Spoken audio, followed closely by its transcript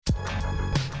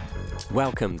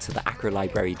Welcome to the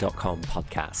acrolibrary.com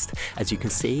podcast. As you can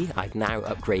see, I've now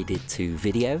upgraded to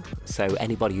video, so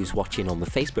anybody who's watching on the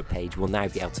Facebook page will now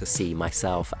be able to see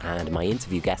myself and my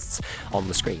interview guests on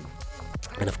the screen.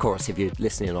 And of course, if you're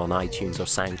listening on iTunes or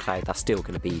SoundCloud, that's still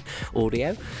going to be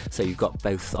audio, so you've got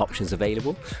both options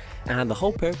available. And the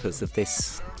whole purpose of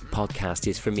this podcast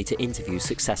is for me to interview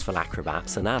successful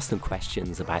acrobats and ask them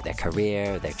questions about their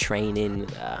career, their training,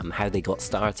 how they got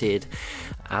started,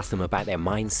 ask them about their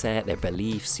mindset, their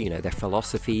beliefs, their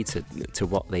philosophy to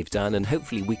what they've done, and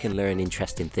hopefully we can learn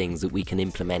interesting things that we can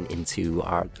implement into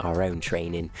our own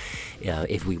training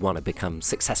if we want to become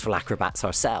successful acrobats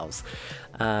ourselves.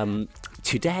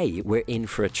 Today we're in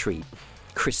for a treat.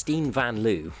 Christine Van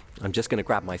Loo, I'm just going to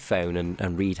grab my phone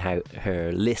and read out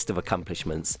her list of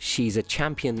accomplishments. She's a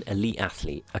champion elite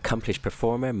athlete, accomplished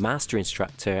performer, master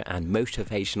instructor, and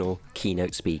motivational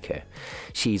keynote speaker.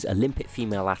 She's Olympic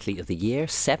Female Athlete of the Year,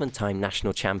 7-time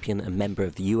national champion and member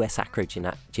of the US Acro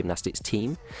Gymnastics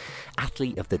team.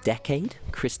 Athlete of the Decade,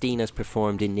 Christine has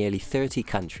performed in nearly 30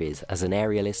 countries as an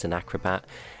aerialist and acrobat,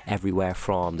 everywhere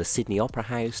from the Sydney Opera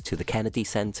House to the Kennedy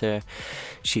Centre.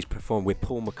 She's performed with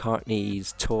Paul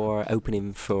McCartney's tour,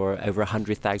 opening for over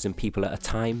 100,000 people at a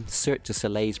time. Cirque du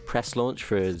Soleil's press launch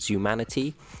for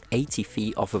Zumanity, 80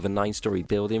 feet off of a 9-story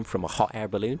building from a hot air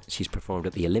balloon. She's performed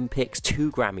at the Olympics,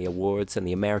 2 Grammy Awards and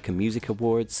the American Music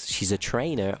Awards. She's a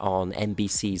trainer on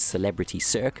NBC's Celebrity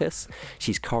Circus.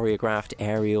 She's choreographed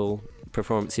aerial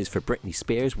performances for Britney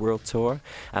Spears World Tour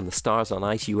and the Stars on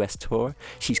Ice US Tour.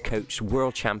 She's coached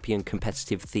world champion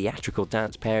competitive theatrical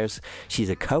dance pairs. She's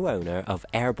a co-owner of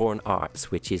Airborne Arts,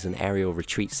 which is an aerial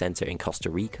retreat center in Costa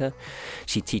Rica.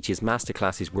 She teaches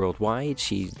masterclasses worldwide.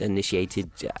 She initiated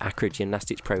acro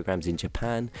gymnastics programs in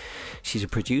Japan. She's a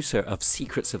producer of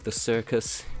Secrets of the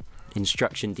Circus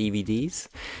instruction DVDs.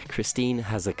 Christine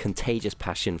has a contagious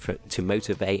passion to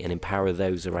motivate and empower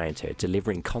those around her,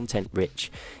 delivering content-rich,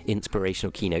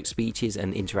 inspirational keynote speeches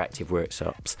and interactive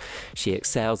workshops. She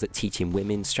excels at teaching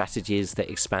women strategies that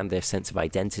expand their sense of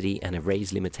identity and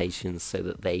erase limitations so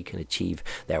that they can achieve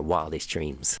their wildest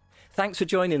dreams. Thanks for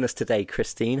joining us today,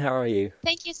 Christine. How are you?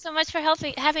 Thank you so much for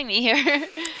having me here.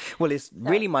 Well, it's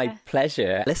really my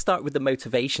pleasure. Let's start with the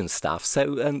motivation stuff.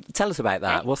 So tell us about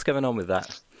that. What's going on with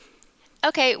that?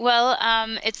 Okay, well,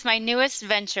 it's my newest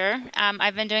venture.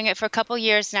 I've been doing it for a couple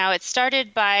years now. It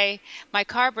started by my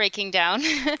car breaking down,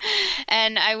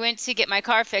 and I went to get my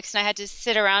car fixed, and I had to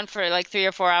sit around for like 3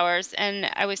 or 4 hours. And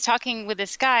I was talking with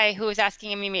this guy who was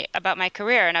asking me about my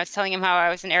career, and I was telling him how I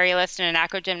was an aerialist and an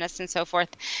acro gymnast and so forth.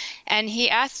 And he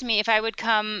asked me if I would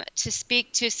come to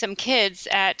speak to some kids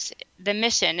at the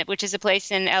Mission, which is a place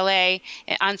in LA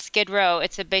on Skid Row.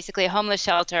 It's basically a homeless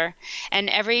shelter. And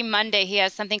every Monday he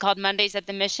has something called Mondays at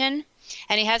the Mission.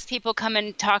 And he has people come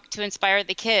and talk to inspire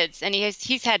the kids. And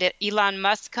he's had Elon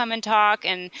Musk come and talk,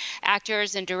 and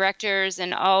actors and directors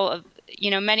and all of,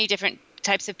 many different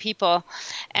types of people.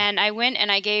 And I went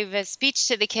and I gave a speech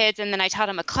to the kids, and then I taught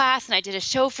them a class, and I did a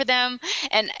show for them.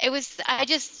 And I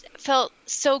just felt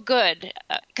so good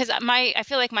because I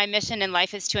feel like my mission in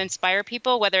life is to inspire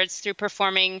people, whether it's through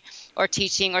performing or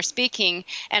teaching or speaking.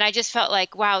 And I just felt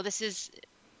like, wow, this is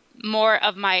more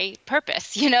of my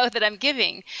purpose, that I'm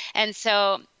giving. And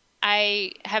so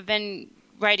I have been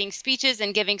writing speeches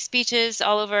and giving speeches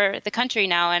all over the country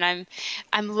now, and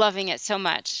I'm loving it so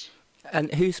much.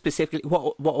 And who specifically,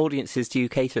 what audiences do you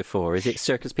cater for? Is it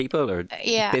circus people or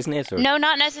business? Or? No,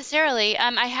 not necessarily.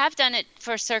 I have done it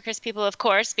for circus people, of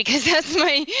course, because that's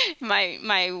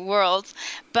my world.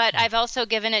 But I've also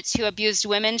given it to abused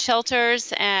women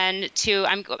shelters, and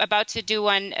I'm about to do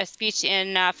a speech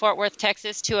in Fort Worth,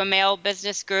 Texas, to a male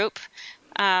business group.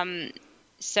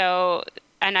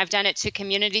 And I've done it to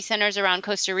community centers around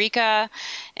Costa Rica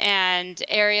and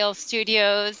aerial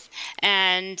studios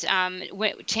and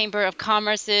Chamber of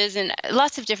Commerce's and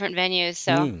lots of different venues.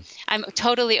 So I'm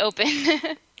totally open.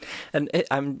 And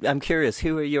I'm curious,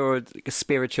 who are your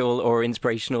spiritual or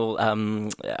inspirational I'm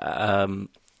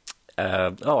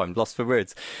lost for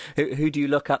words. Who do you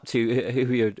look up to?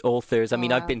 Who are your authors? I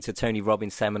mean, I've been to Tony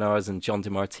Robbins seminars and John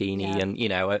DeMartini, and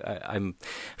I'm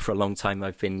for a long time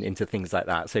I've been into things like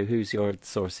that. So who's your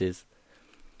sources?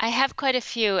 I have quite a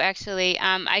few, actually.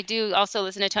 I do also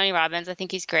listen to Tony Robbins. I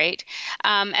think he's great.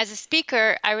 As a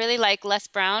speaker, I really like Les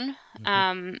Brown,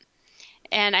 and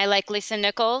I like Lisa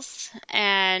Nichols,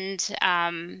 and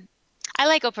I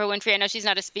like Oprah Winfrey. I know she's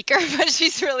not a speaker, but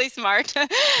she's really smart.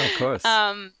 Of course.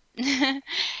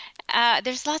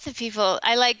 There's lots of people.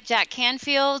 I like Jack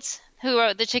Canfield, who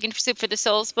wrote the Chicken Soup for the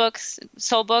Soul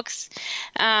books.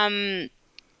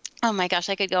 Oh my gosh,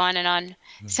 I could go on and on.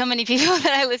 So many people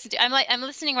that I listen to. I'm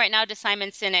listening right now to Simon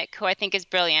Sinek, who I think is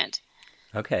brilliant.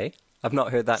 Okay. I've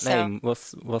not heard that So name.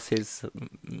 What's his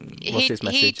he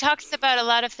message? talks about a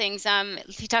lot of things.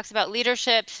 He talks about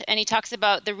leadership, and he talks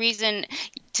about the reason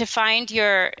to find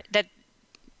your that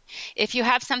if you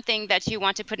have something that you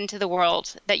want to put into the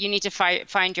world, that you need to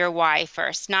find your why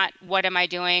first. Not what am I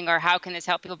doing or how can this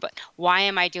help people, but why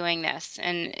am I doing this?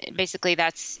 And basically,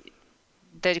 that's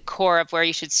the core of where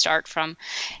you should start from.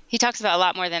 He talks about a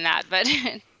lot more than that, but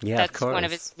Yeah, of that's one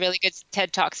of his course. really good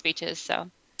TED Talk speeches.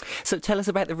 So. So tell us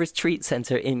about the retreat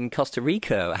center in Costa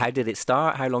Rica. How did it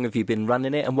start? How long have you been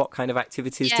running it? And what kind of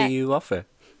activities do Yeah. you offer?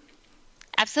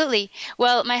 Absolutely.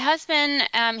 Well, my husband,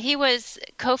 he was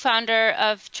co-founder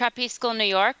of Trapeze School New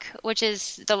York, which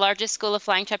is the largest school of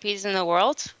flying trapeze in the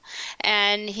world.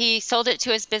 And he sold it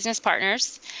to his business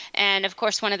partners. And of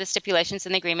course, one of the stipulations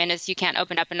in the agreement is you can't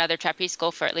open up another trapeze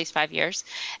school for at least 5 years.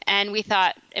 And we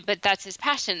thought, but that's his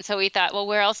passion. So we thought, well,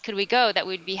 where else could we go that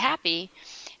we'd be happy?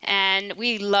 And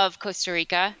we love Costa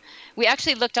Rica. We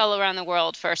actually looked all around the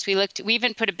world first. We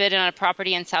even put a bid on a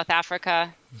property in South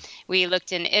Africa. We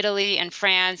looked in Italy and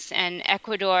France and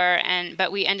Ecuador,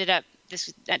 but we ended up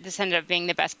this ended up being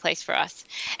the best place for us.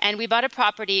 And we bought a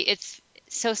property. It's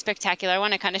so spectacular. I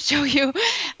want to kind of show you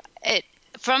it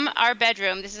from our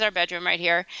bedroom. This is our bedroom right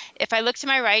here. If I look to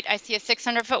my right, I see a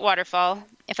 600-foot waterfall.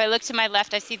 If I look to my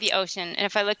left, I see the ocean. And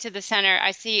if I look to the center,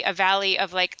 I see a valley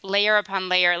of like layer upon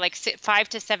layer, like 5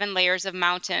 to 7 layers of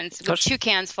mountains with Gosh,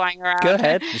 toucans flying around. go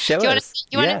ahead, show Do you want us.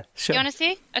 to? Yeah, sure. You want to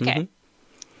see? Okay.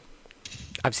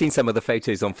 I've seen some of the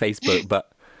photos on Facebook,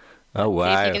 but oh See if you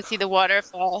wow, can see the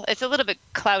waterfall. It's a little bit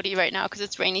cloudy right now because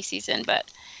it's rainy season, but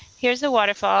here's the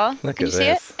waterfall. look Can at you see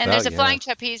it? this. And Oh there's a yeah, flying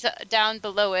trapeze down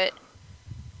below it.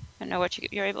 I don't know what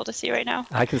you're able to see right now.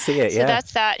 I can see it. So Yeah.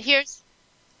 that's that.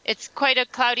 It's quite a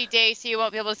cloudy day, so you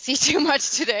won't be able to see too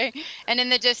much today. And in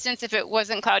the distance, if it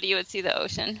wasn't cloudy, you would see the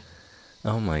ocean.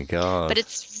 Oh my But God.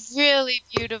 it's really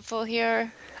beautiful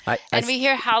here. I, I And s- we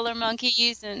hear howler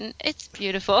monkeys, and it's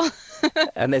beautiful.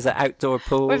 and there's an outdoor We're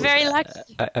pool. very lucky.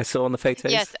 I saw on the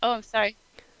photos. Yes. Oh, I'm sorry.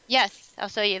 Yes, I'll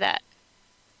show you that.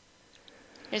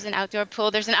 There's an outdoor pool.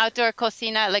 There's an outdoor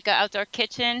cocina, like an outdoor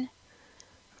kitchen.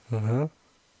 Uh-huh.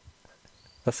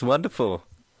 That's wonderful.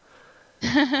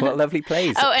 What a lovely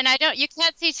place. Oh, and you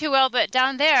can't see too well, but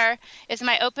down there is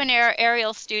my open air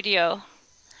aerial studio.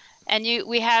 And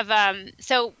we have,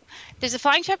 so there's a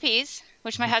flying trapeze,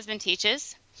 which my husband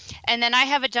teaches. And then I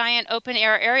have a giant open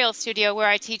air aerial studio where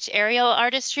I teach aerial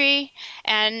artistry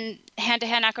and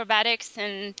hand-to-hand acrobatics.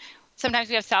 And sometimes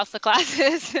we have salsa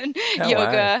classes and Oh wow.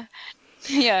 yoga.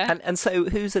 Yeah. And so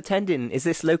who's attending? Is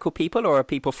this local people or are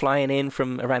people flying in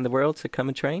from around the world to come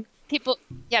and train? People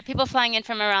flying in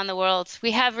from around the world.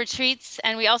 We have retreats,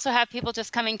 and we also have people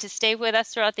just coming to stay with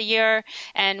us throughout the year,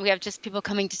 and we have just people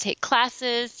coming to take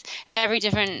classes, every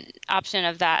different option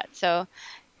of that. So,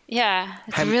 yeah,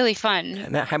 it's How, really fun.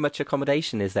 now, how much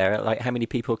accommodation is there? Like, how many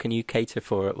people can you cater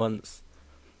for at once?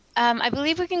 I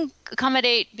believe we can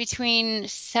accommodate between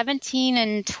 17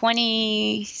 and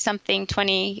 20 something,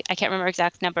 20, I can't remember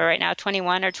exact number right now,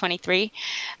 21 or 23.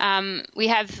 We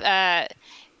have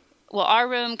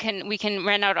well, we can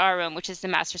rent out our room, which is the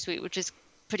master suite, which is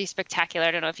pretty spectacular.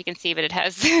 I don't know if you can see, but it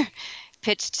has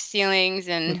pitched ceilings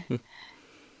and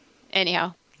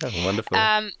anyhow. Oh, wonderful.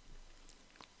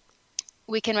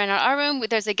 We can rent out our room.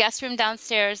 There's a guest room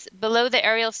downstairs. Below the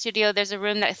aerial studio, there's a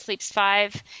room that sleeps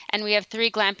 5, and we have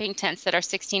 3 glamping tents that are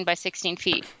 16 by 16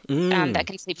 feet that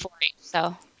can sleep 4 each.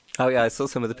 So. Oh yeah, I saw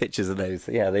some of the pictures of those.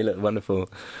 Yeah, they look wonderful.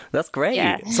 That's great.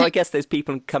 Yeah. So I guess there's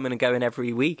people coming and going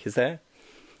every week, is there?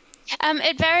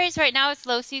 It varies. Right now it's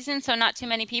low season, so not too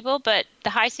many people, but the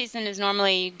high season is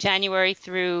normally January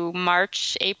through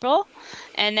March, April.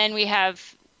 And then we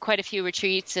have quite a few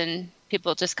retreats and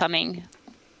people just coming.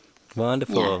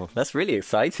 Wonderful. Yeah. That's really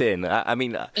exciting. I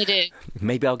mean, It is.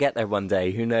 maybe I'll get there one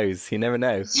day. Who knows? You never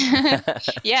know.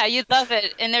 Yeah, you'd love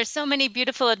it. And there's so many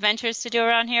beautiful adventures to do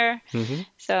around here.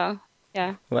 So,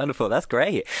 yeah. Wonderful. That's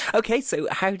great. Okay, so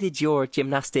how did your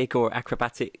gymnastic or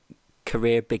acrobatic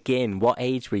career begin? What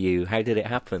age were you? How did it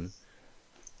happen?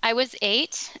 I was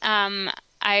 8.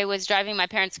 I was driving my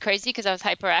parents crazy because I was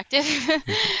hyperactive.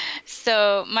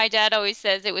 So my dad always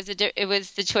says it was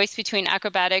the choice between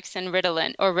acrobatics and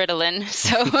Ritalin.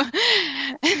 So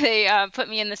they put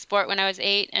me in the sport when I was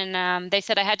 8, and they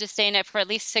said I had to stay in it for at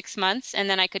least 6 months, and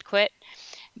then I could quit.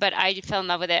 But I fell in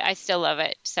love with it. I still love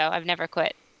it, so I've never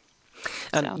quit.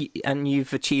 So. And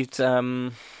you've achieved.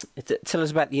 Tell us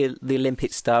about the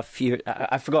Olympic stuff.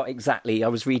 I forgot exactly. I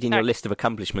was reading your list of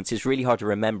accomplishments. It's really hard to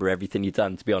remember everything you've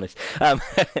done, to be honest.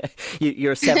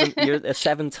 You're a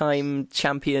 7-time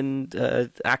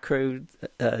champion acro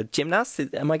gymnast.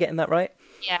 Am I getting that right?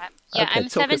 Yeah. Okay, I'm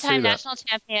talk us through 7-time that. national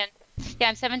champion. Yeah,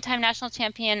 I'm seven-time national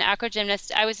champion acro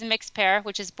gymnast. I was a mixed pair,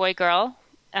 which is boy-girl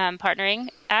partnering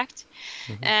act.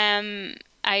 Hmm. Um,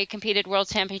 I competed world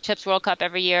championships, World Cup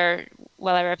every year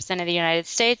while I represented the United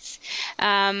States.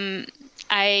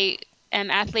 I am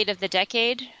athlete of the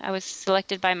decade. I was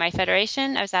selected by my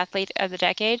federation. I was athlete of the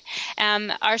decade.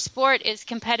 Our sport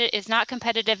is not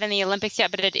competitive in the Olympics yet,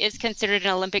 but it is considered an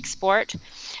Olympic sport.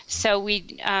 So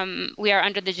we are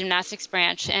under the gymnastics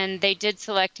branch, and they did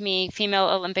select me female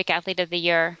Olympic athlete of the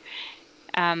year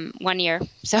 1 year.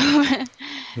 So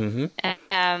Hmm.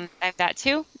 I'm that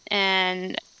too.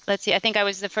 And let's see, I think I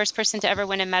was the first person to ever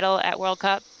win a medal at World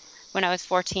Cup when I was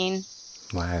 14.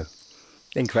 Wow.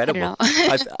 I don't Incredible. know.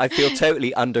 I feel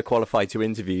totally underqualified to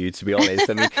interview you, to be honest.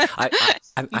 I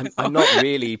mean, I'm not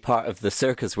really part of the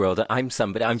circus world. I'm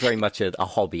very much a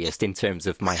hobbyist in terms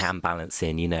of my hand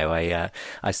balancing. You know,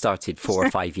 I started 4 or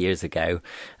 5 years ago,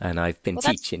 and I've been Well,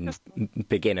 that's teaching wonderful.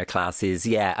 beginner classes.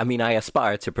 Yeah, I mean, I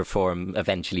aspire to perform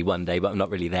eventually one day, but I'm not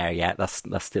really there yet. That's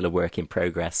still a work in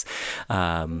progress.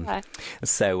 Yeah.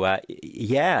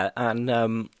 Yeah,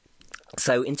 and.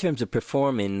 So in terms of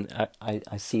performing,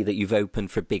 I see that you've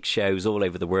opened for big shows all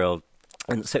over the world.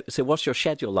 And so what's your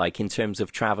schedule like in terms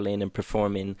of traveling and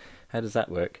performing? How does that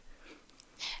work?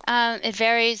 It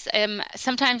varies.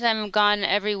 Sometimes I'm gone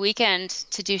every weekend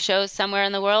to do shows somewhere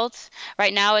in the world.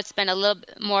 Right now, it's been a little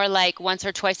bit more like once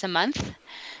or twice a month.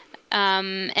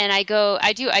 And I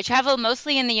travel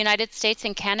mostly in the United States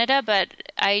and Canada, but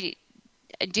I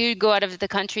do go out of the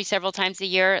country several times a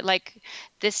year. Like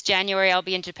this January, I'll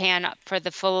be in Japan for the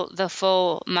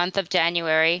full month of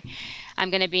January.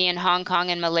 I'm going to be in Hong Kong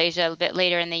and Malaysia a bit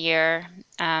later in the year.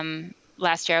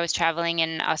 Last year I was traveling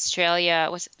in Australia,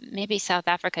 was maybe South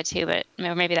Africa too, but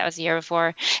maybe that was the year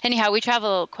before. Anyhow, we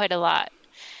travel quite a lot.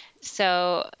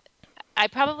 So I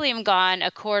probably am gone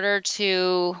a quarter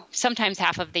to sometimes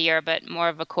half of the year, but more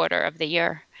of a quarter of the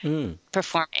year Mm.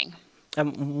 performing.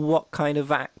 And what kind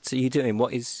of act are you doing?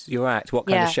 What is your act? What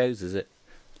kind of Yeah. shows is it?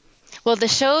 Well, the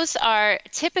shows are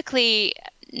typically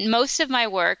most of my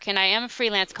work, and I am a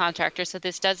freelance contractor, so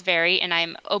this does vary, and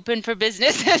I'm open for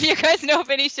business if you guys know of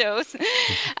any shows.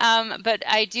 But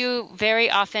I do very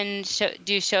often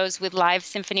do shows with live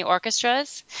symphony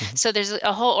orchestras. Hmm. So there's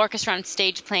a whole orchestra on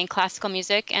stage playing classical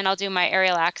music, and I'll do my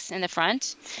aerial acts in the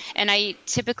front. And I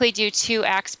typically do 2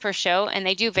 acts per show, and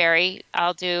they do vary.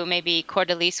 I'll do maybe corde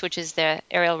de lis, which is the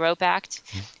aerial rope act,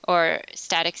 or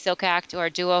static silk act, or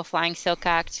duo flying silk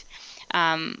act,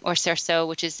 or cerceau,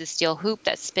 which is the steel hoop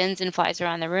that spins and flies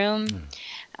around the room.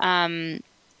 Um,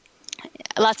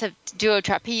 Lots of duo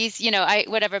trapeze,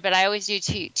 whatever, but I always do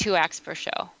two acts per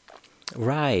show.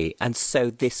 Right, and so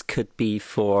this could be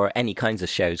for any kinds of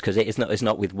shows because it's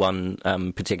not with one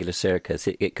particular circus.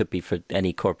 It could be for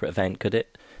any corporate event, could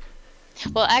it?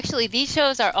 Well, actually, these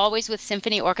shows are always with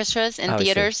symphony orchestras and Oh, I see.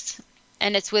 theaters,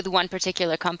 and it's with one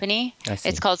particular company. I see.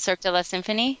 It's called Cirque de la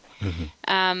Symphonie.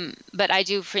 Hmm. But I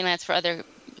do freelance for other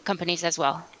companies as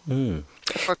well, Mm.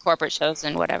 for corporate shows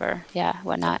and whatever. Yeah,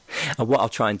 whatnot. And what I'll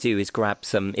try and do is grab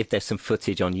if there's some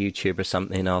footage on YouTube or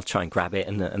something, I'll try and grab it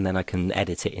and then I can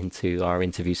edit it into our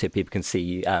interview so people can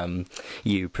see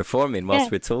you performing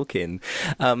whilst we're talking.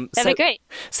 That'd be great.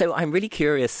 So I'm really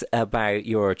curious about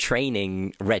your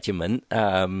training regimen.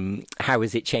 How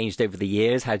has it changed over the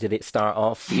years? How did it start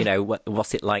off?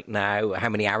 What's it like now? How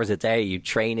many hours a day are you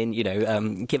training?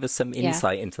 Give us some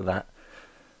insight into that.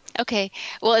 Okay.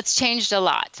 Well, it's changed a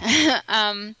lot.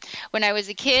 When I was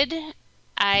a kid,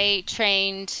 I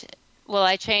trained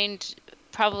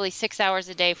probably 6 hours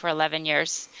a day for 11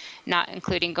 years, not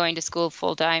including going to school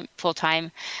full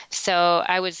time. So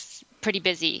I was pretty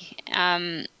busy.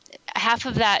 Half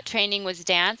of that training was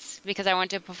dance because I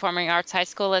went to performing arts high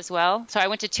school as well. So I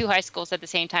went to 2 high schools at the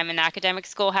same time, an academic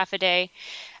school half a day,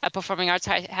 a performing arts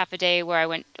half a day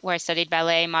where I studied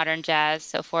ballet, modern jazz,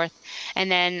 so forth.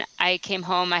 And then I came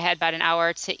home, I had about an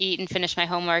hour to eat and finish my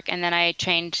homework, and then I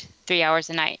trained 3 hours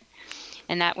a night.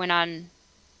 And that went on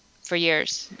for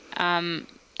years. And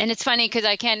it's funny because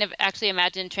I can't actually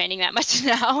imagine training that much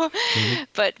now,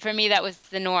 but for me that was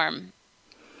the norm.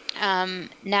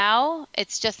 Now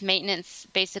it's just maintenance.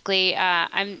 Basically,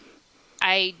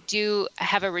 I do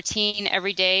have a routine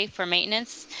every day for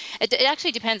maintenance. It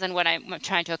actually depends on what I'm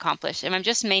trying to accomplish. If I'm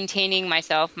just maintaining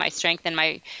myself, my strength and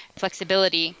my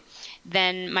flexibility,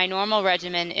 then my normal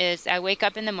regimen is I wake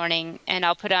up in the morning and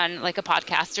I'll put on like a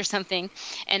podcast or something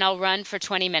and I'll run for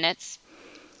 20 minutes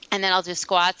and then I'll do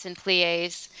squats and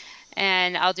plies.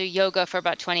 And I'll do yoga for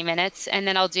about 20 minutes. And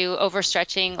then I'll do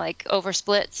overstretching, like over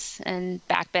splits and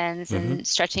back bends and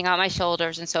stretching out my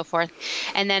shoulders and so forth.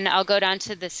 And then I'll go down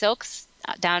to the silks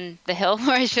down the hill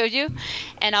where I showed you.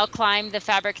 And I'll climb the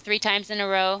fabric 3 times in a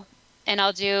row. and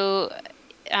I'll do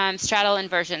straddle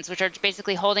inversions, which are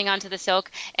basically holding onto the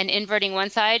silk and inverting one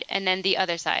side and then the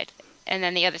other side, and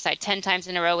then the other side 10 times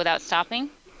in a row without stopping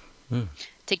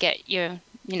to get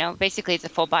basically it's a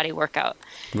full body workout.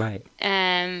 Right.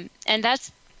 And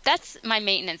that's my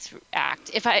maintenance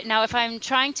act. If I'm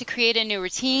trying to create a new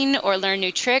routine or learn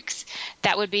new tricks,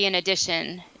 that would be an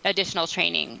additional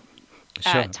training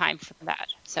time for that.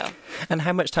 So. And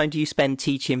how much time do you spend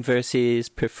teaching versus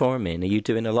performing? Are you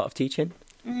doing a lot of teaching?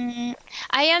 I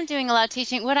am doing a lot of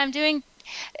teaching. What I've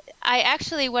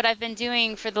been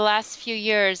doing for the last few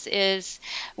years is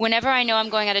whenever I know I'm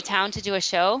going out of town to do a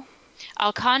show,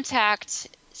 I'll contact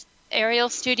aerial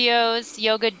studios,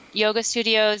 yoga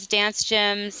studios, dance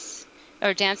gyms,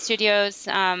 or dance studios,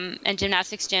 and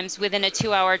gymnastics gyms within a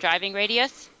 2-hour driving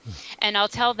radius. And I'll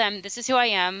tell them, this is who I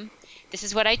am. This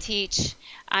is what I teach.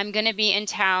 I'm going to be in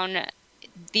town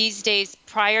these days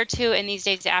prior to and these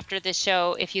days after the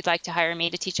show if you'd like to hire me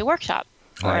to teach a workshop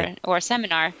or a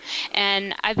seminar.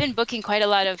 And I've been booking quite a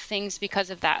lot of things because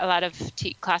of that, a lot of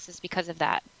classes because of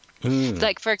that.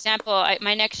 Like, for example,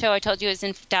 my next show I told you is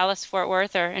in Dallas-Fort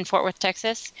Worth, or in Fort Worth,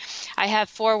 Texas. I have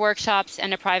 4 workshops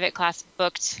and a private class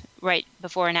booked right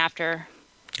before and after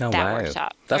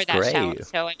workshop. That's great. Show.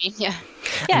 So, I mean, yeah,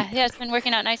 it's been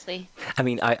working out nicely. I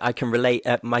mean, I can relate.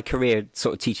 My career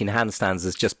sort of teaching handstands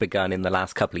has just begun in the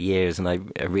last couple of years, and I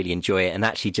really enjoy it. And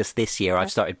actually, just this year,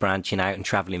 I've started branching out and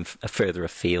travelling further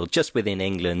afield, just within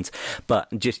England, but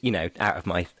just, out of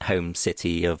my home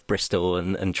city of Bristol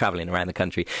and travelling around the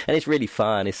country. And it's really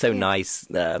fun. It's so nice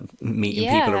meeting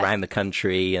people around the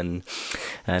country.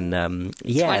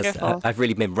 I've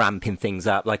really been ramping things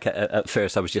up. Like at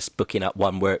first, I was just booking up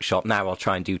one workshop. Now I'll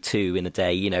try and do 2 in a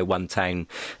day, one town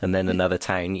and then another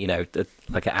town,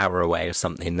 like an hour away or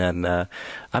something. And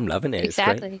I'm loving it.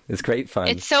 Exactly. It's great fun.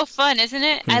 It's so fun, isn't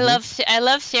it? I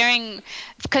love sharing,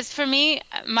 because for me,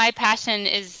 my passion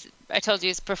is, I told you,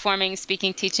 is performing,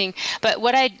 speaking, teaching. But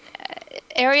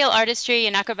aerial artistry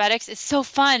and acrobatics is so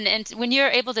fun. And when you're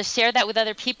able to share that with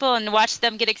other people and watch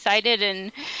them get excited,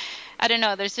 and I don't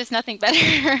know, there's just nothing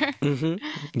better.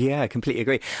 Yeah, I completely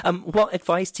agree. What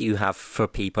advice do you have for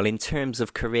people in terms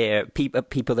of career,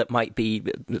 people that might be,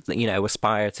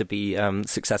 aspire to be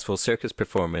successful circus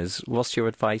performers? What's your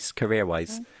advice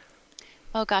career-wise?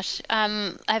 Oh, gosh.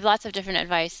 I have lots of different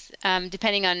advice,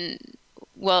 depending on,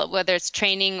 whether it's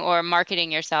training or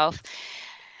marketing yourself.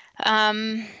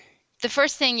 The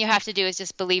first thing you have to do is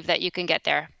just believe that you can get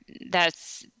there.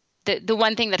 That's the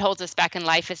one thing that holds us back in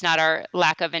life is not our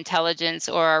lack of intelligence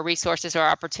or our resources or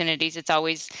opportunities. It's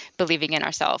always believing in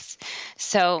ourselves.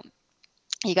 So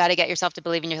you got to get yourself to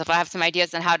believe in yourself. I have some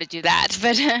ideas on how to do that,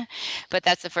 but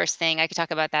that's the first thing. I could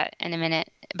talk about that in a minute.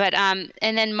 But and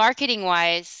then marketing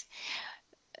wise,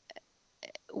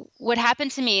 what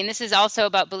happened to me, and this is also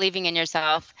about believing in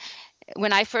yourself,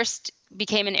 when I first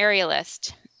became an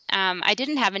aerialist, I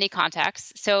didn't have any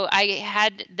contacts. So I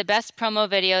had the best promo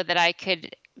video that I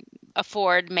could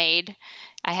afford made.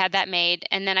 I had that made.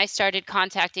 And then I started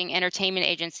contacting entertainment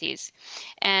agencies.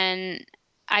 And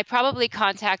I probably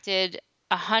contacted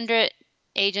 100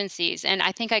 agencies, and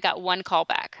I think I got 1 call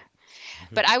back.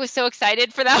 But I was so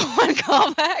excited for that 1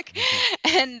 call back.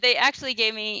 And they actually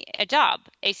gave me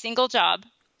a single job.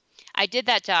 I did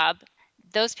that job.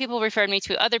 Those people referred me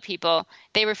to other people.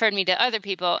 They referred me to other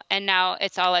people. And now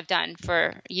it's all I've done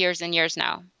for years and years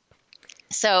now.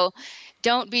 So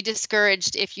don't be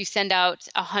discouraged if you send out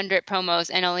 100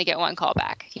 promos and only get 1 call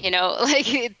back.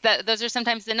 Those are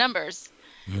sometimes the numbers.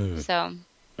 So,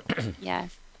 yeah,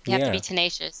 you have to be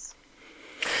tenacious.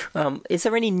 Is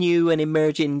there any new and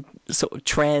emerging sort of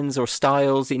trends or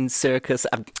styles in circus?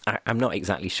 I'm not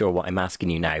exactly sure what I'm asking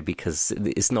you now, because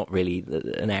it's not really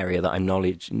an area that I'm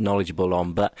knowledgeable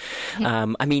on. But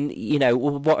I mean,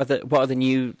 what are the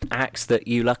new acts that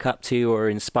you look up to or are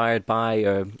inspired by,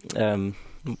 or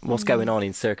what's going on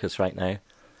in circus right now?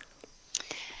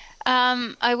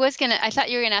 I thought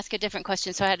you were gonna ask a different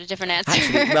question, so I had a different answer.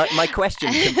 Actually, my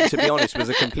question, to be honest, was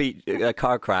a complete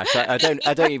car crash. I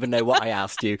don't even know what I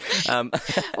asked you.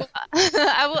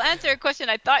 I will answer a question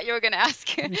I thought you were gonna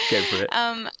ask. Go for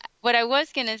it. What I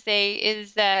was gonna say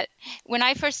is that when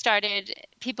I first started,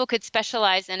 people could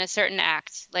specialize in a certain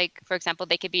act. Like, for example,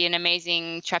 they could be an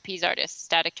amazing trapeze artist,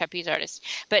 static trapeze artist.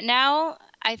 But now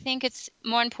I think it's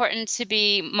more important to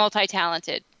be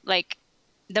multi-talented. Like,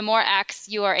 the more acts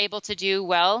you are able to do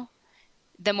well,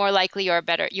 the more likely you're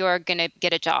going to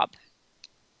get a job.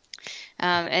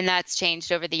 And that's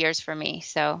changed over the years for me.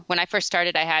 So when I first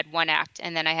started, I had 1 act,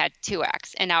 and then I had 2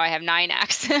 acts, and now I have 9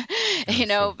 acts,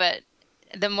 but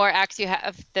the more acts you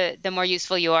have, the more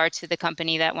useful you are to the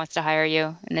company that wants to hire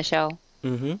you in the show.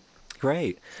 Mm-hmm.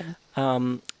 Great.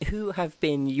 Who have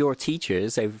been your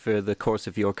teachers over the course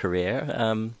of your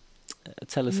career?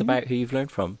 Tell us about who you've learned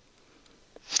from.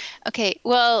 Okay,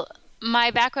 well,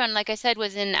 my background, like I said,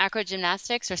 was in acro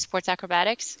gymnastics or sports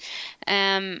acrobatics.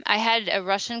 I had a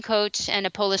Russian coach and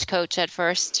a Polish coach at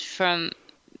first from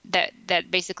that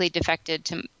basically defected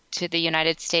to the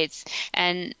United States.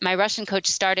 And my Russian coach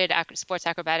started sports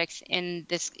acrobatics in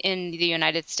the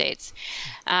United States.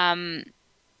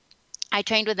 I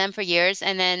trained with them for years,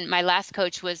 and then my last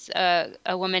coach was a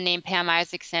woman named Pam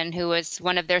Isaacson, who was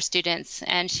one of their students,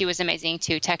 and she was amazing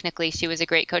too. Technically, she was a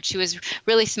great coach. She was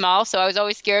really small, so I was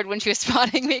always scared when she was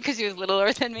spotting me because she was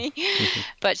littler than me,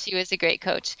 but she was a great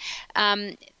coach.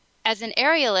 As an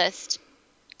aerialist,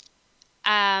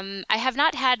 I have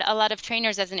not had a lot of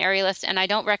trainers as an aerialist, and I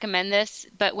don't recommend this,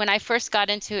 but when I first got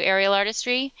into aerial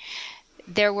artistry,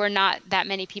 there were not that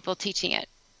many people teaching it.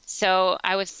 So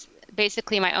I was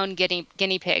basically my own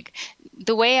guinea pig.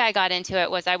 The way I got into it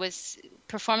was I was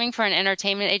performing for an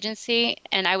entertainment agency,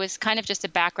 and I was kind of just a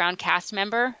background cast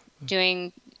member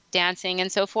doing dancing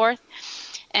and so forth.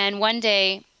 And one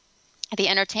day, the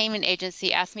entertainment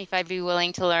agency asked me if I'd be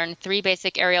willing to learn 3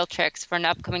 basic aerial tricks for an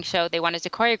upcoming show they wanted to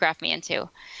choreograph me into.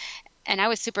 And I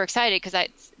was super excited because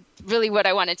that's really what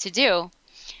I wanted to do.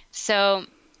 So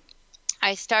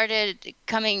I started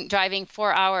driving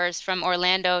 4 hours from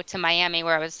Orlando to Miami,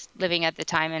 where I was living at the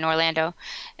time in Orlando,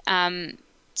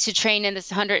 to train in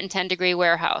this 110-degree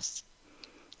warehouse.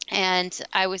 And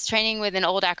I was training with an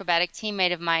old acrobatic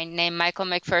teammate of mine named Michael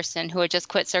McPherson, who had just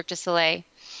quit Cirque du Soleil.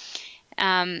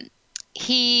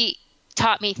 He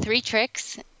taught me 3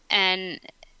 tricks, and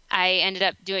I ended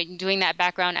up doing that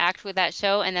background act with that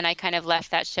show, and then I kind of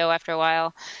left that show after a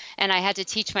while, and I had to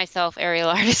teach myself aerial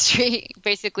artistry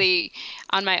basically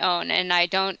on my own, and I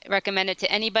don't recommend it to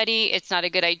anybody. It's not a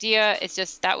good idea. It's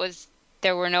just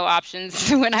there were no options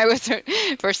when I was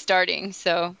first starting,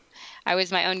 so I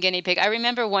was my own guinea pig. I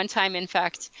remember one time, in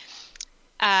fact,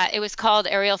 it was called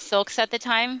aerial silks at the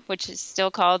time, which is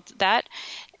still called that,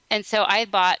 and so I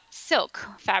bought silk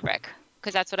fabric,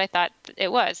 because that's what I thought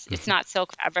it was. It's not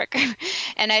silk fabric.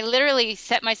 And I literally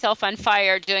set myself on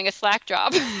fire doing a slack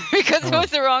drop because it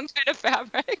was the wrong kind of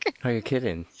fabric. Are you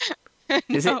kidding?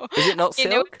 Is it not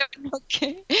silk?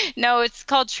 No, it's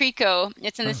called tricot.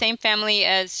 It's in the same family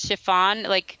as chiffon.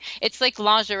 It's like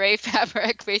lingerie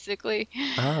fabric, basically.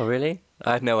 Oh, really?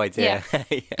 I had no idea. Yeah.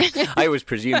 Yeah. I always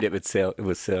presumed it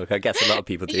was silk. I guess a lot of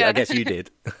people do. Yeah. I guess you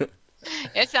did.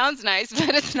 It sounds nice,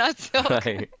 but it's not silk.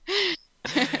 Right.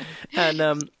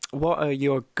 And what are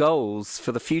your goals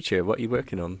for the future? What are you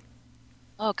working on?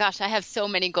 Oh gosh, I have so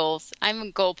many goals. I'm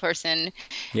a goal person.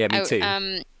 Yeah, me too.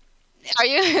 Are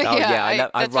you? Oh yeah,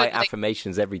 I write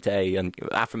affirmations every day, and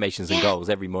affirmations and goals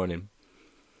every morning.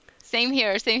 Same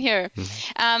here.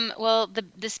 Well,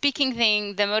 the speaking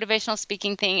thing, the motivational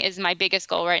speaking thing is my biggest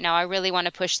goal right now. I really want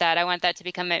to push that. I want that to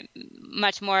become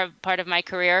much more part of my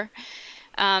career.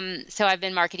 So I've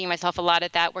been marketing myself a lot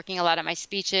at that, working a lot at my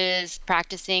speeches,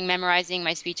 practicing, memorizing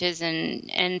my speeches,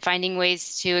 and finding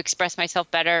ways to express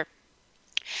myself better.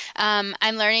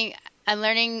 I'm learning.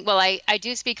 Well, I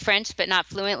do speak French, but not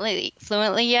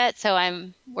fluently yet. So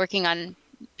I'm working on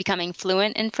becoming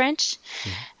fluent in French.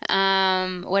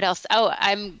 What else? Oh,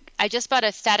 I just bought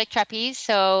a static trapeze.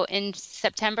 So in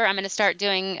September, I'm going to start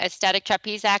doing a static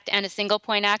trapeze act and a single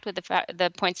point act with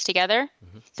the points together,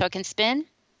 so I can spin.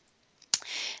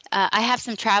 I have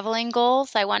some traveling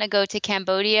goals. I want to go to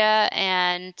Cambodia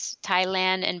and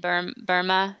Thailand and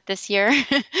Burma this year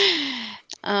with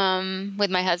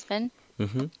my husband.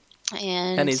 Mm-hmm.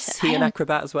 And is he an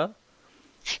acrobat as well?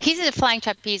 He's a flying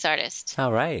trapeze artist.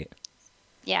 All right.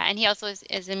 Yeah, and he also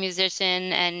is a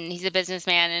musician, and he's a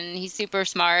businessman, and he's super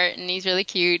smart, and he's really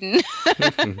cute. And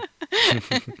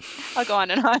I'll go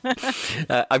on and on.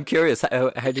 I'm curious,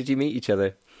 how did you meet each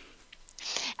other?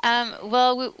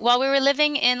 Well, while we were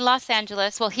living in Los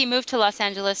Angeles, he moved to Los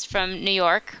Angeles from New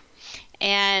York,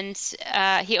 and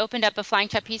he opened up a flying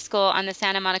trapeze school on the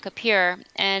Santa Monica Pier.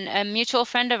 And a mutual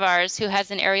friend of ours who has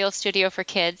an aerial studio for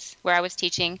kids, where I was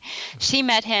teaching, she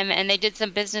met him, and they did some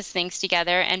business things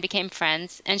together and became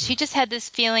friends. And she just had this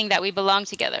feeling that we belonged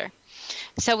together.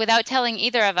 So without telling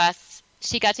either of us,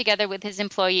 she got together with his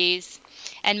employees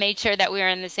and made sure that we were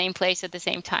in the same place at the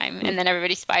same time. And then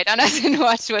everybody spied on us and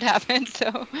watched what happened.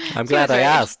 So I'm glad I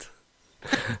asked.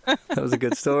 That was a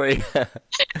good story.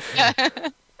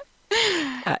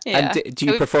 And do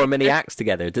you perform any acts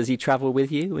together? Does he travel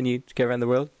with you when you go around the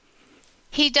world?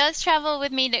 He does travel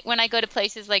with me when I go to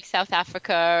places like South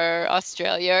Africa or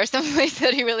Australia or someplace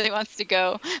that he really wants to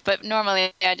go. But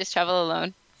normally I just travel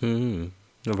alone.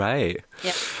 Right.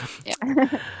 Yeah.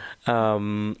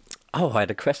 Oh, I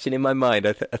had a question in my mind.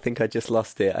 I think I just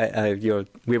lost it.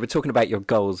 We were talking about your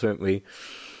goals, weren't we?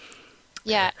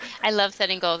 Yeah, I love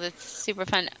setting goals. It's super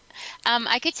fun.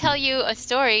 I could tell you a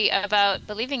story about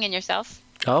believing in yourself.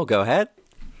 Oh, go ahead.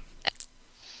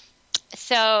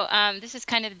 So, this is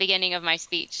kind of the beginning of my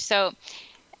speech. So,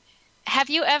 have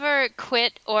you ever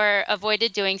quit or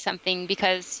avoided doing something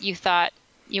because you thought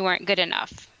you weren't good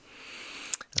enough?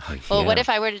 Oh, Well, what yeah. if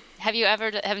I were to, have you ever,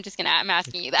 I'm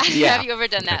asking you that. Yeah. Have you ever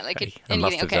done that? Like I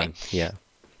must anything? have Okay. done. Yeah.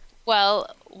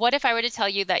 Well, what if I were to tell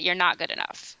you that you're not good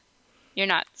enough? You're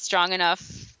not strong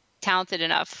enough, talented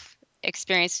enough,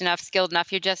 experienced enough, skilled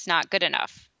enough. You're just not good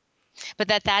enough. But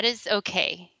that is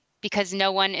okay because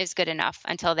no one is good enough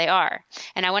until they are.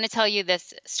 And I want to tell you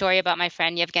this story about my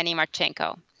friend Yevgeny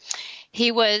Marchenko.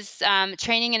 He was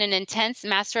training in an intense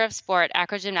Master of Sport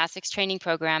Acro Gymnastics training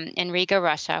program in Riga,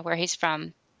 Russia, where he's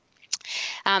from.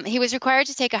 He was required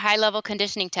to take a high-level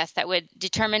conditioning test that would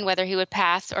determine whether he would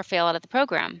pass or fail out of the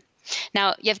program.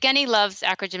 Now, Yevgeny loves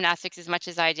acro gymnastics as much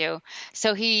as I do,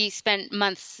 so he spent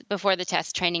months before the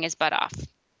test training his butt off.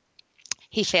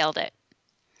 He failed it.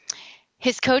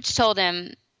 His coach told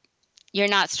him, "You're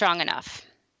not strong enough,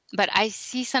 but I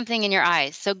see something in your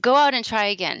eyes, so go out and try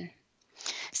again."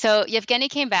 So Yevgeny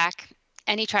came back,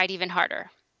 and he tried even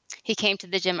harder. He came to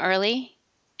the gym early,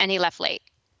 and he left late.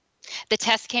 The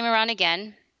test came around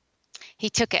again. He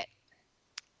took it.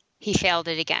 He failed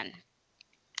it again.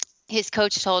 His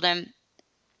coach told him,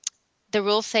 "The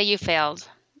rules say you failed.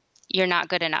 You're not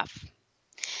good enough.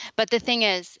 But the thing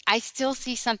is, I still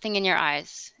see something in your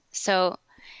eyes. So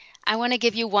I want to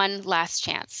give you one last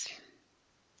chance."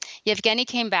 Yevgeny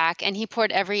came back and he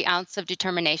poured every ounce of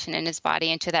determination in his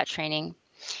body into that training.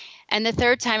 And the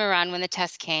third time around when the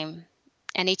test came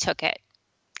and he took it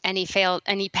and he failed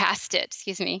and he passed it,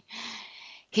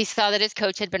 he saw that his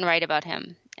coach had been right about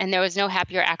him. And there was no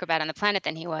happier acrobat on the planet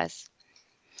than he was.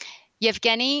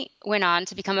 Yevgeny went on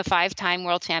to become a 5-time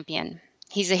world champion.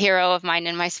 He's a hero of mine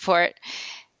in my sport.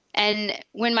 And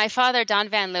when my father, Don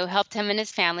Van Loo, helped him and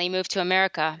his family move to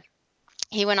America,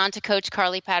 he went on to coach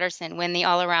Carly Patterson win the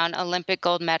all-around Olympic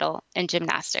gold medal in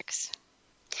gymnastics.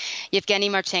 Yevgeny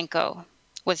Marchenko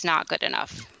was not good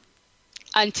enough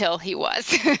until he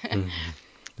was.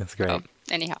 That's great. So,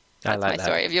 anyhow, I that's like my that.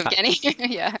 story of Yevgeny.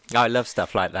 Yeah. I love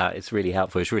stuff like that. It's really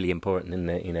helpful. It's really important, isn't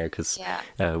it? Because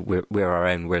we're our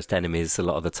own worst enemies a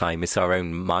lot of the time. It's our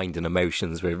own mind and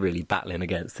emotions we're really battling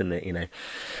against, isn't it?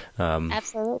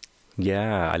 Absolutely.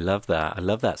 Yeah, I love that. I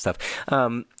love that stuff.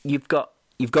 You've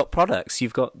got products.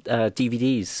 You've got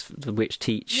DVDs which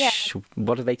teach. Yeah.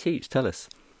 What do they teach? Tell us.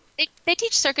 They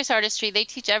teach circus artistry. They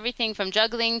teach everything from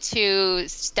juggling to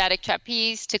static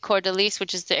trapeze to corde de lice,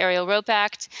 which is the aerial rope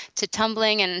act, to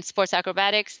tumbling and sports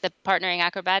acrobatics, the partnering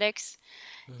acrobatics.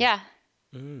 Yeah.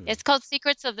 It's called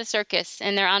Secrets of the Circus,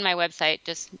 and they're on my website,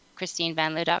 just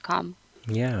christinevanloo.com.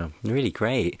 Yeah, really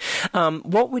great.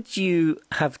 What would you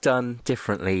have done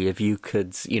differently if you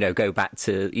could, go back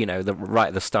to, right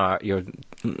at the start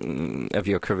of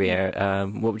your career?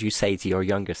 What would you say to your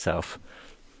younger self?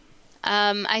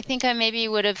 I think I maybe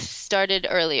would have started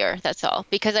earlier, that's all,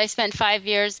 because I spent 5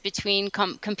 years between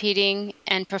competing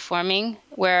and performing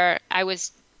where I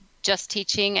was just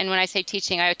teaching. And when I say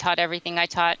teaching, I taught everything. I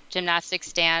taught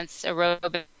gymnastics, dance,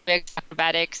 aerobics,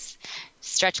 acrobatics,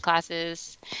 stretch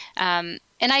classes. And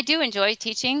I do enjoy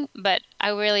teaching, but I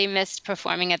really missed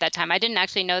performing at that time. I didn't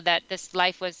actually know that this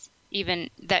life was even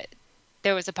that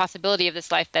there was a possibility of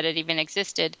this life, that it even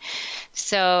existed.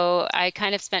 So I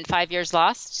kind of spent 5 years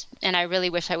lost, and I really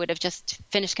wish I would have just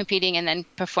finished competing and then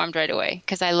performed right away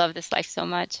because I love this life so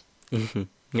much.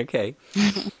 Okay.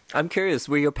 I'm curious,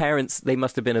 were your parents, they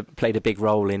must have played a big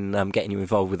role in getting you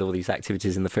involved with all these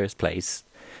activities in the first place?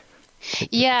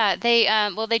 Yeah, they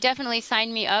definitely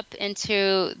signed me up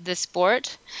into the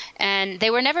sport, and they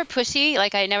were never pushy.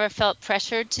 Like, I never felt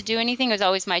pressured to do anything. It was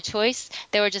always my choice.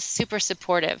 They were just super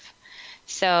supportive.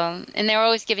 So, and they were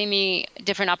always giving me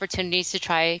different opportunities to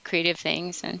try creative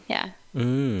things, and yeah,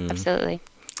 absolutely.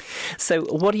 So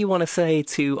what do you want to say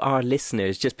to our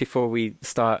listeners just before we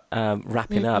start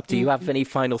wrapping up? Do you have any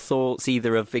final thoughts,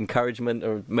 either of encouragement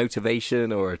or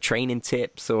motivation or training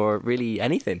tips or really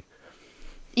anything?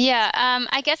 Yeah,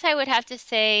 I guess I would have to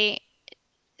say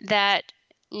that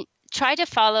try to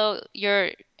follow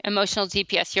your emotional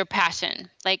GPS, your passion.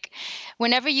 Like,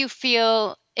 whenever you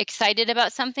feel excited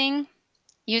about something,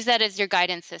 use that as your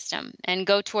guidance system and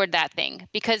go toward that thing.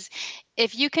 Because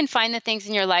if you can find the things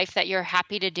in your life that you're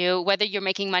happy to do, whether you're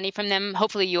making money from them,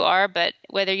 hopefully you are, but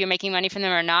whether you're making money from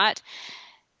them or not,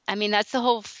 I mean, that's the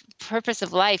whole purpose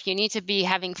of life. You need to be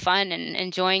having fun and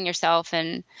enjoying yourself.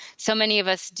 And so many of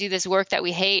us do this work that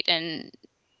we hate, and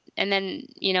and then,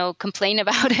 complain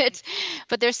about it.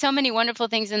 But there's so many wonderful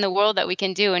things in the world that we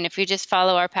can do. And if we just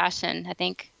follow our passion, I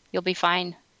think you'll be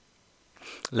fine.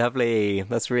 Lovely.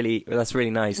 That's really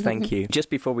nice. Thank you. Just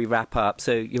before we wrap up,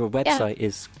 so your website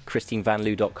is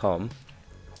christinevanloo.com.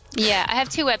 Yeah, I have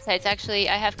two websites, actually.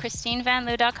 I have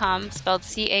christinevanloo.com, spelled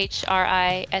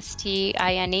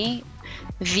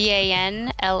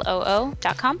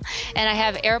ChristineVanloo.com. And I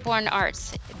have Airborne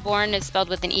Arts. Born is spelled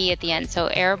with an E at the end, so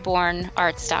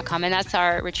airbornearts.com. And that's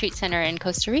our retreat center in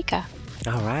Costa Rica.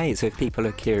 All right. So if people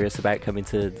are curious about coming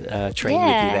to train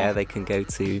with you there, they can go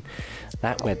to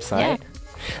that website. Yeah.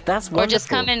 That's wonderful. Or just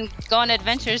come and go on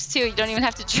adventures too. You don't even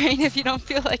have to train if you don't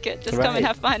feel like it. Just come and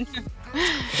have fun.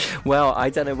 Well, I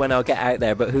don't know when I'll get out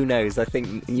there, but who knows? I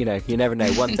think, you never know.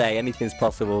 One day, anything's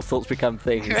possible. Thoughts become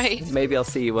things. Right. Maybe I'll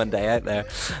see you one day out there.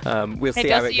 We'll see Maybe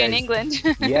how I'll it see goes. you in England.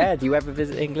 Yeah. Do you ever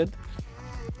visit England?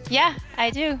 Yeah, I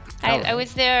do. I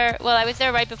was there. Well, I was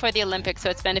there right before the Olympics, so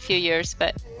it's been a few years,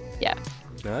 but yeah.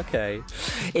 Okay.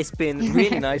 It's been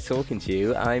really nice talking to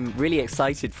you. I'm really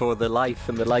excited for the life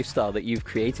and the lifestyle that you've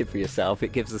created for yourself.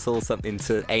 It gives us all something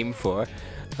to aim for.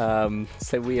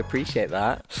 So we appreciate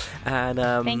that. And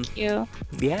thank you.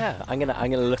 Yeah, I'm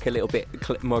gonna look a little bit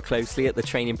more closely at the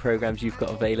training programs you've got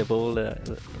available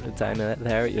down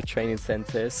there at your training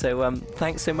center. So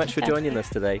thanks so much for joining us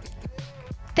today.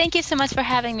 Thank you so much for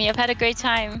having me. I've had a great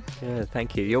time. Yeah,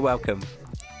 thank you. You're welcome.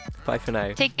 Bye for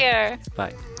now. Take care.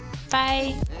 Bye.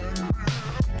 Bye.